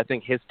charts. I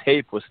think his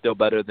tape was still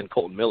better than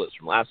Colton Miller's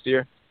from last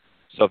year.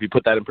 So if you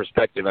put that in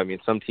perspective, I mean,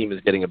 some team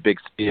is getting a big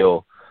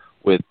steal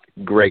with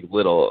Greg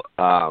Little.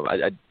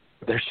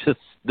 There's just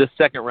this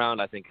second round,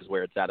 I think, is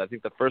where it's at. I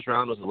think the first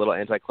round was a little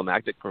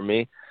anticlimactic for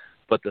me,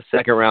 but the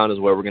second round is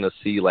where we're going to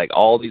see, like,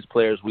 all these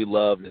players we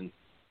loved and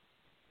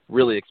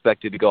really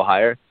expected to go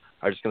higher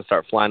are just going to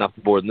start flying off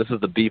the board. And this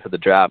is the beef of the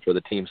draft where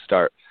the teams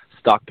start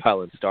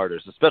stockpiling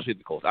starters, especially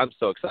the Colts. I'm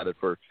so excited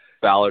for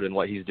Ballard and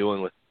what he's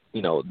doing with,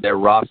 you know, their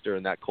roster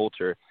and that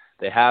culture.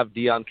 They have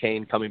Deion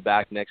Kane coming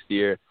back next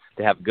year.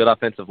 They have a good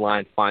offensive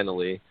line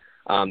finally.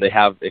 They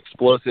have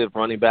explosive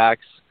running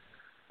backs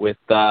with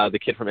the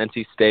kid from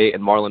NC State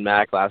and Marlon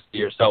Mack last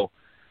year. So,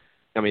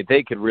 I mean,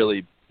 they could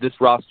really – this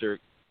roster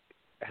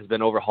has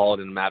been overhauled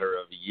in a matter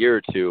of a year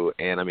or two,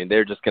 and, I mean,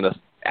 they're just going to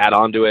add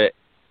on to it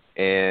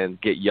and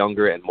get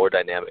younger and more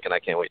dynamic, and I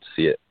can't wait to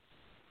see it.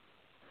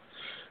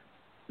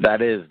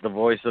 That is the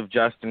voice of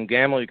Justin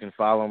Gamble. You can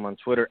follow him on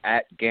Twitter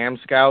at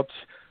GamScouts.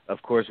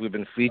 Of course, we've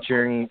been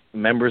featuring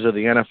members of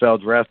the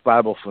NFL Draft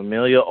Bible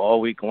Familia all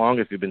week long.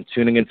 If you've been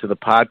tuning into the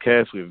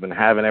podcast, we've been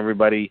having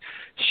everybody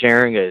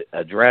sharing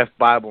a Draft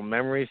Bible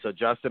memory. So,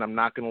 Justin, I'm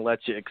not going to let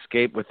you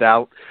escape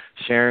without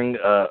sharing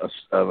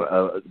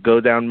go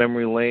down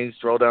memory lane,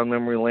 stroll down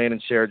memory lane,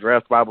 and share a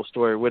Draft Bible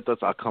story with us.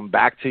 I'll come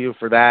back to you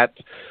for that.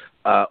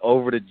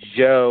 Over to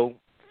Joe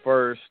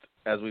first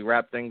as we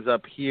wrap things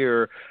up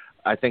here.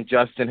 I think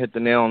Justin hit the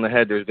nail on the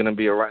head. There's going to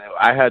be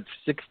I had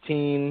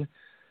 16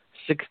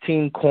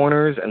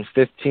 corners and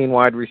 15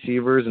 wide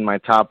receivers in my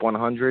top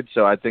 100,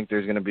 so I think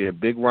there's going to be a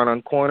big run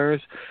on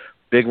corners,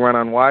 big run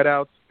on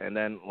wideouts, and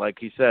then, like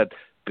he said,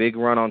 big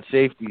run on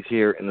safeties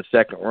here in the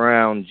second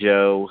round.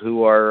 Joe,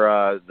 who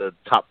are the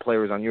top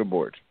players on your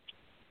board?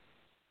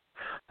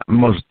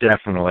 Most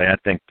definitely. I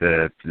think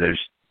there's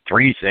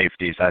three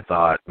safeties I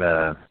thought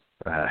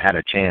had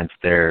a chance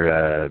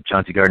there.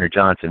 Chauncey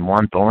Gardner-Johnson,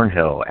 Juan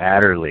Thornhill,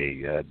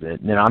 Adderley.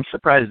 I'm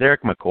surprised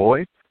Eric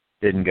McCoy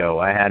didn't go.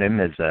 I had him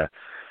as a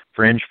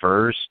fringe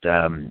first.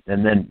 And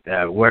then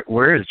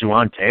where is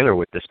Juwan Taylor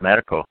with this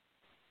medical?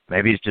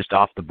 Maybe he's just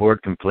off the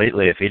board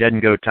completely. If he doesn't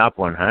go top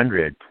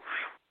 100,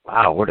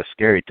 wow, what a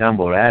scary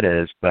tumble that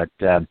is. But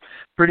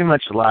pretty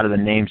much a lot of the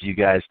names you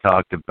guys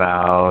talked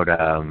about,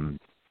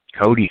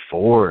 Cody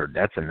Ford,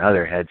 that's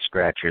another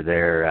head-scratcher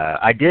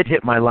there. I did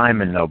hit my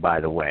lineman, though, by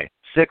the way.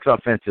 6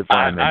 offensive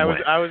linemen.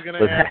 I was going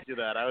to ask you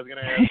that.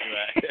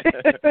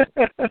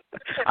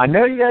 I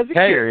know you guys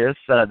are curious.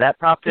 That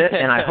popped it,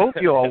 and I hope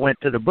you all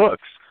went to the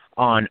books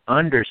on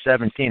under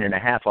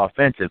 17.5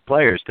 offensive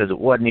players because it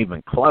wasn't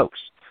even close.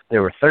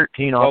 There were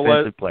 13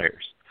 offensive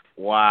players.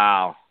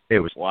 Wow. It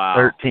was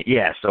 13.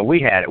 Yeah, so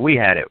we had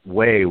it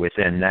way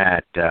within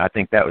that. I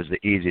think that was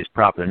the easiest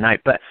prop of the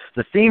night. But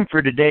the theme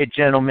for today,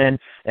 gentlemen,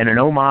 and an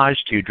homage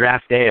to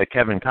draft day of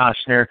Kevin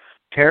Costner,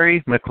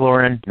 Terry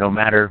McLaurin, no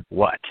matter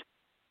what.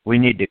 We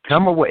need to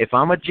come away. If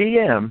I'm a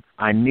GM,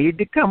 I need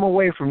to come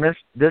away from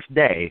this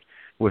day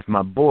with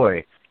my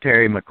boy,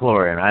 Terry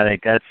McLaurin. I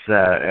think that's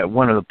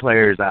one of the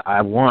players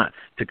I want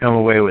to come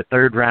away with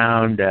third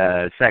round,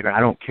 second. I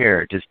don't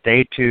care. Just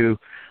day 2.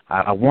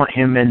 I want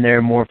him in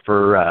there more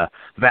for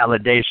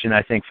validation,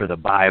 I think, for the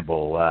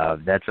Bible.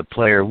 That's a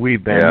player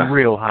we've been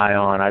real high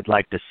on. I'd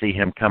like to see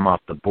him come off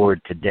the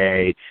board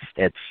today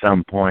at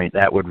some point.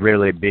 That would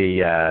really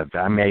be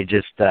I may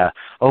just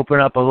open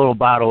up a little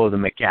bottle of the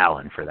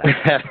Macallan for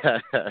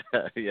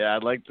that. Yeah,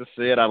 I'd like to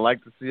see it. I'd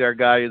like to see our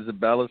guy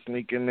Isabella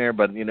sneak in there.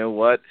 But you know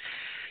what?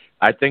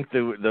 I think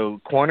the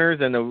corners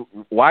and the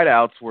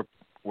wideouts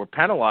were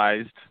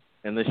penalized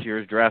in this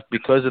year's draft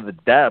because of the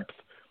depth.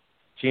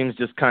 Teams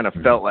just kind of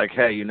felt like,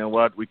 hey, you know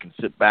what, we can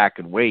sit back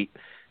and wait.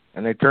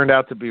 And they turned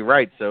out to be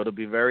right. So it'll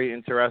be very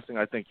interesting.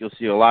 I think you'll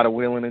see a lot of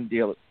wheeling and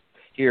dealing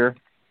here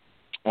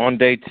on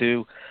day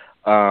 2.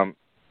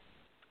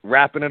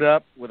 Wrapping it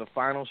up with a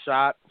final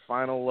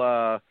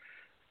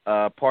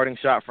parting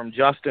shot from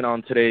Justin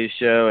on today's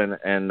show.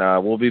 And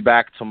we'll be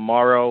back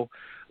tomorrow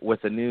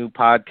with a new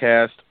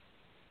podcast.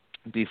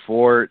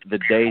 before the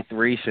day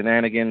 3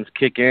 shenanigans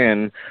kick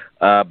in.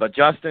 But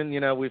Justin,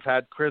 we've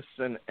had Chris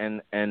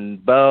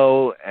and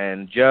Bo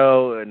and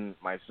Joe and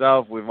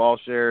myself. We've all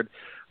shared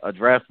a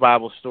Draft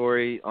Bible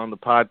story on the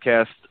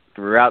podcast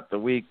throughout the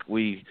week.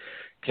 We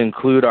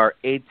conclude our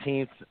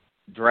 18th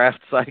draft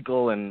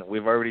cycle, and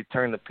we've already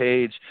turned the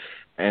page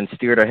and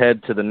steered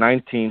ahead to the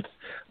 19th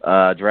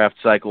draft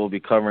cycle we'll be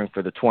covering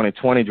for the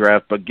 2020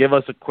 draft. But give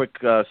us a quick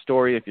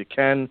story if you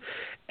can.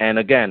 And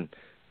again,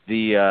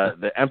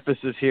 the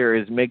emphasis here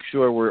is make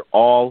sure we're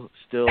all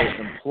still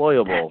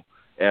employable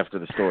after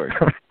the story.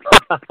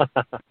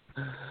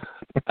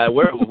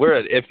 We're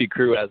an iffy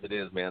crew as it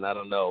is, man. I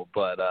don't know,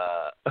 but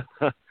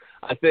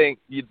I think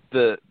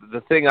the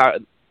thing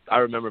I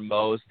remember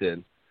most,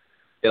 and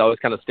it always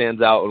kind of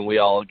stands out when we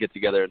all get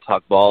together and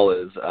talk ball,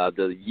 is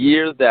the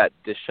year that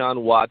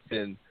Deshaun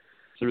Watson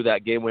threw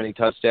that game-winning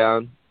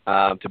touchdown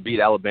to beat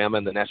Alabama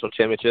in the national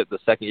championship, the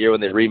second year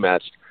when they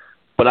rematched.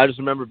 But I just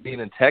remember being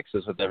in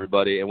Texas with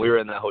everybody, and we were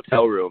in that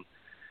hotel room.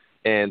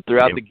 And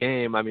throughout the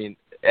game,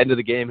 end of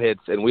the game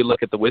hits, and we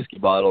look at the whiskey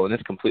bottle, and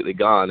it's completely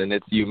gone. And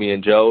it's you, me,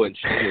 and Joe, and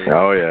Shane.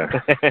 Oh, yeah.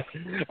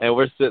 And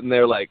we're sitting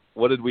there like,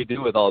 what did we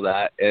do with all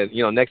that? And,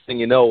 next thing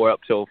you know, we're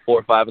up till 4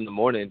 or 5 in the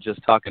morning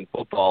just talking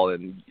football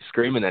and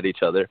screaming at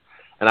each other.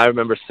 And I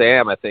remember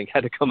Sam, I think,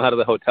 had to come out of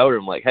the hotel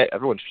room like, hey,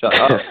 everyone shut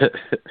up.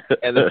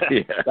 And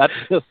that's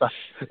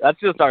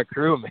just our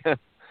crew, man.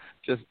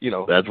 Just,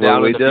 that's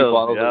what we do.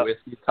 Bottles of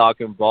whiskey,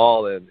 talking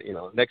ball, and,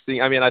 next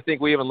thing, I think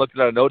we even looked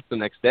at our notes the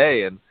next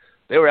day, and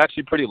they were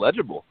actually pretty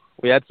legible.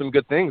 We had some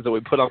good things that we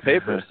put on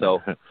paper,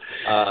 so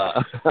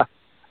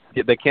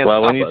they can't.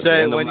 Well, when stop you us,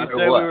 say man,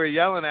 we were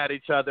yelling at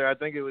each other, I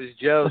think it was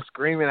Joe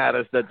screaming at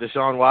us that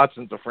Deshaun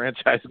Watson's a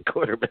franchise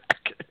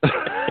quarterback.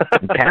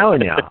 I'm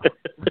telling y'all,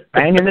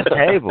 banging the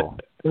table.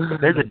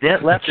 There's a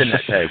dent left in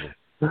that table.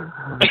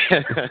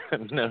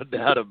 No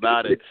doubt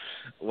about it.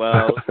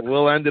 Well,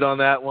 we'll end it on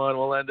that one.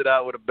 We'll end it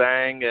out with a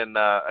bang. And,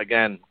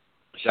 again,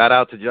 shout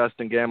out to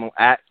Justin Gamble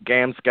at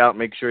GamScout.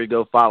 Make sure you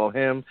go follow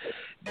him.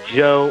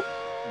 Joe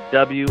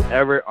W.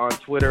 Everett on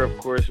Twitter, of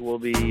course, will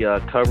be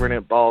covering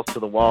it balls to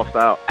the wall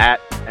style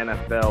at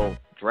NFL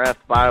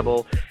Draft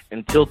Bible.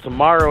 Until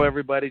tomorrow,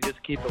 everybody,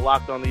 just keep it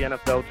locked on the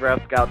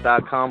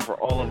NFLDraftScout.com for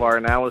all of our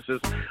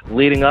analysis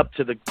leading up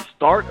to the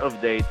start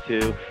of day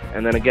 2.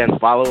 And then, again,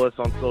 follow us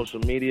on social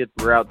media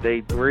throughout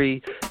day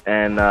 3.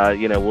 And,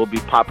 we'll be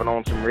popping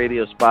on some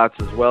radio spots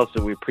as well.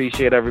 So we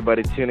appreciate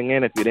everybody tuning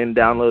in. If you didn't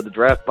download the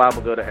Draft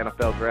Bible, go to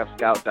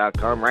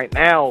NFLDraftScout.com. Right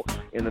now,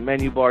 in the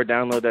menu bar,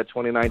 download that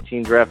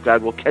 2019 Draft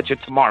Guide. We'll catch you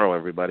tomorrow,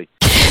 everybody.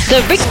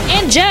 The Rick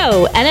and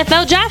Joe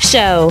NFL Draft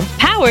Show,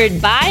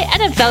 powered by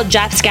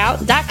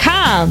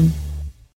NFLDraftScout.com.